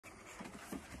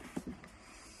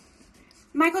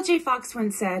Michael J. Fox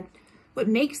once said, "What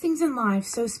makes things in life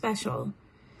so special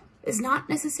is not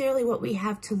necessarily what we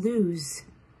have to lose,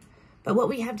 but what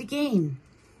we have to gain."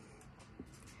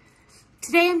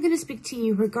 Today I'm going to speak to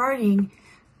you regarding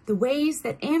the ways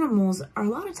that animals are a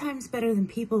lot of times better than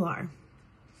people are.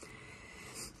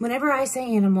 Whenever I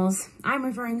say animals, I'm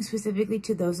referring specifically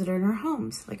to those that are in our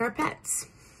homes, like our pets.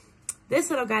 This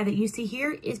little guy that you see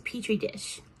here is Petri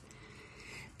Dish.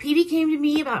 Petey came to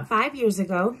me about 5 years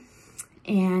ago,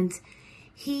 and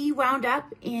he wound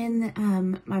up in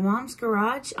my mom's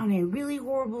garage on a really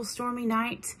horrible stormy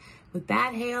night with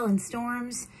bad hail and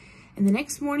storms. And the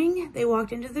next morning, they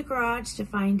walked into the garage to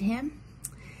find him,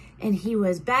 and he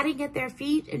was batting at their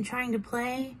feet and trying to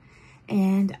play.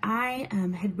 And I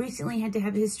had recently had to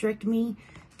have a hysterectomy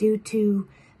due to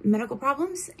medical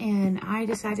problems, and I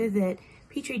decided that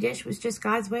Petri Dish was just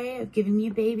God's way of giving me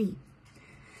a baby.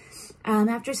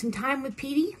 After some time with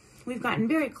Petey, we've gotten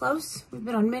very close. We've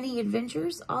been on many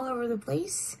adventures all over the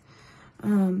place.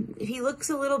 If he looks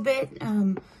a little bit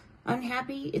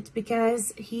unhappy, it's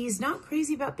because he's not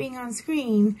crazy about being on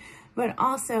screen, but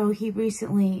also he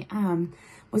recently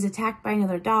was attacked by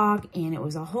another dog, and it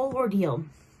was a whole ordeal.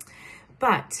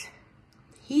 But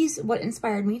he's what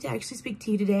inspired me to actually speak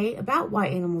to you today about why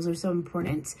animals are so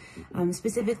important,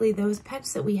 specifically those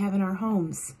pets that we have in our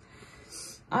homes.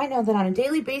 I know that on a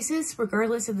daily basis,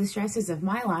 regardless of the stresses of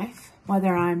my life,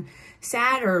 whether I'm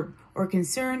sad or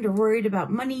concerned or worried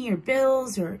about money or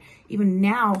bills or even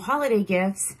now holiday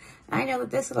gifts, I know that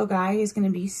this little guy is going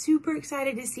to be super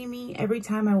excited to see me every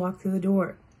time I walk through the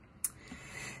door.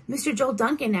 Mr. Joel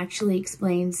Duncan actually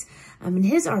explains in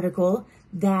his article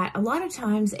that a lot of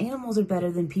times animals are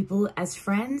better than people as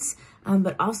friends,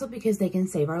 but also because they can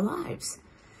save our lives.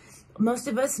 Most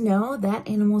of us know that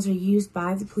animals are used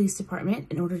by the police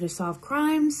department in order to solve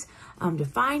crimes, to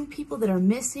find people that are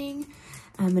missing,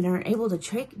 and are able to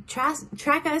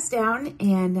track us down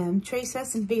and trace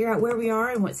us and figure out where we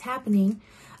are and what's happening.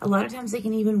 A lot of times they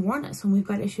can even warn us when we've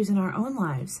got issues in our own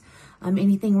lives.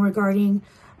 Anything regarding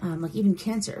like even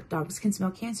cancer. Dogs can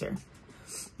smell cancer.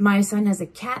 My son has a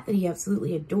cat that he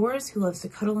absolutely adores, who loves to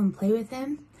cuddle and play with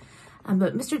him.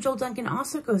 But Mr. Joel Duncan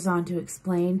also goes on to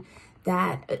explain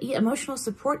that emotional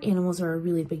support animals are a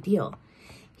really big deal.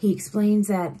 He explains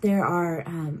that there are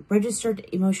registered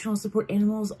emotional support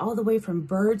animals all the way from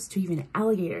birds to even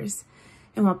alligators.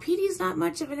 And while Petey's not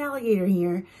much of an alligator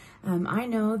here, I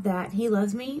know that he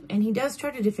loves me and he does try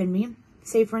to defend me.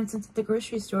 Say, for instance, at the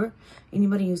grocery store,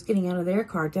 anybody who's getting out of their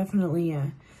car definitely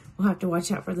will have to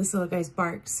watch out for this little guy's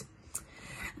barks.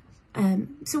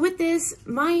 So with this,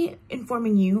 my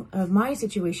informing you of my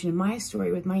situation and my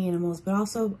story with my animals, but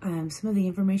also some of the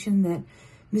information that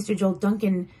Mr. Joel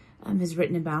Duncan has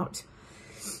written about,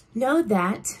 know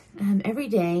that every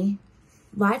day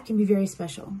life can be very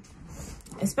special,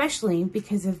 especially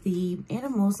because of the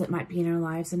animals that might be in our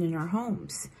lives and in our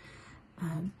homes.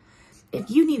 If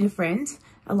you need a friend,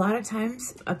 a lot of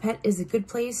times a pet is a good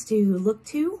place to look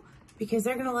to, because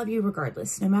they're going to love you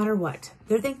regardless, no matter what.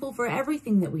 They're thankful for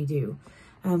everything that we do,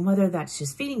 whether that's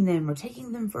just feeding them or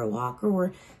taking them for a walk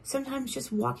or sometimes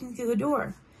just walking through the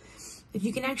door. If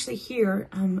you can actually hear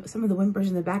some of the whimpers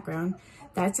in the background,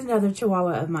 that's another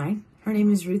Chihuahua of mine. Her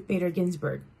name is Ruth Bader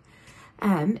Ginsburg.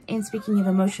 And speaking of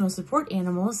emotional support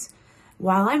animals,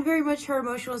 while I'm very much her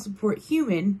emotional support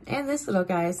human, and this little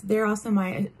guy, they're also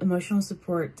my emotional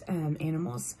support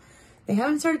animals. They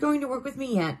haven't started going to work with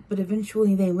me yet, but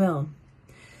eventually they will.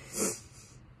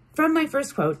 From my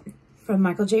first quote from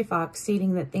Michael J. Fox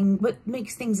stating that what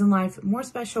makes things in life more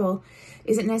special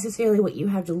isn't necessarily what you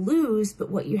have to lose,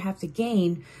 but what you have to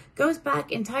gain, goes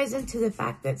back and ties into the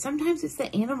fact that sometimes it's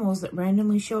the animals that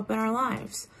randomly show up in our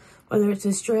lives. Whether it's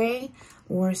a stray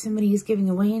or somebody is giving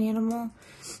away an animal,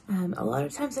 a lot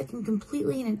of times that can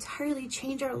completely and entirely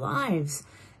change our lives.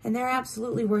 And they're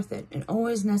absolutely worth it and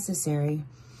always necessary.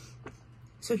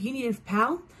 So if you need a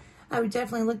pal, I would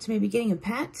definitely look to maybe getting a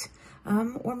pet,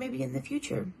 or maybe in the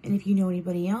future. And if you know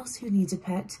anybody else who needs a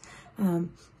pet,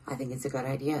 I think it's a good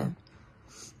idea.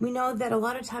 We know that a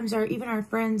lot of times even our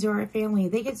friends or our family,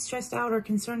 they get stressed out or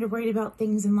concerned or worried about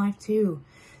things in life too.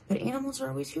 But animals are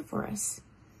always here for us.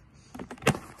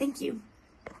 Thank you.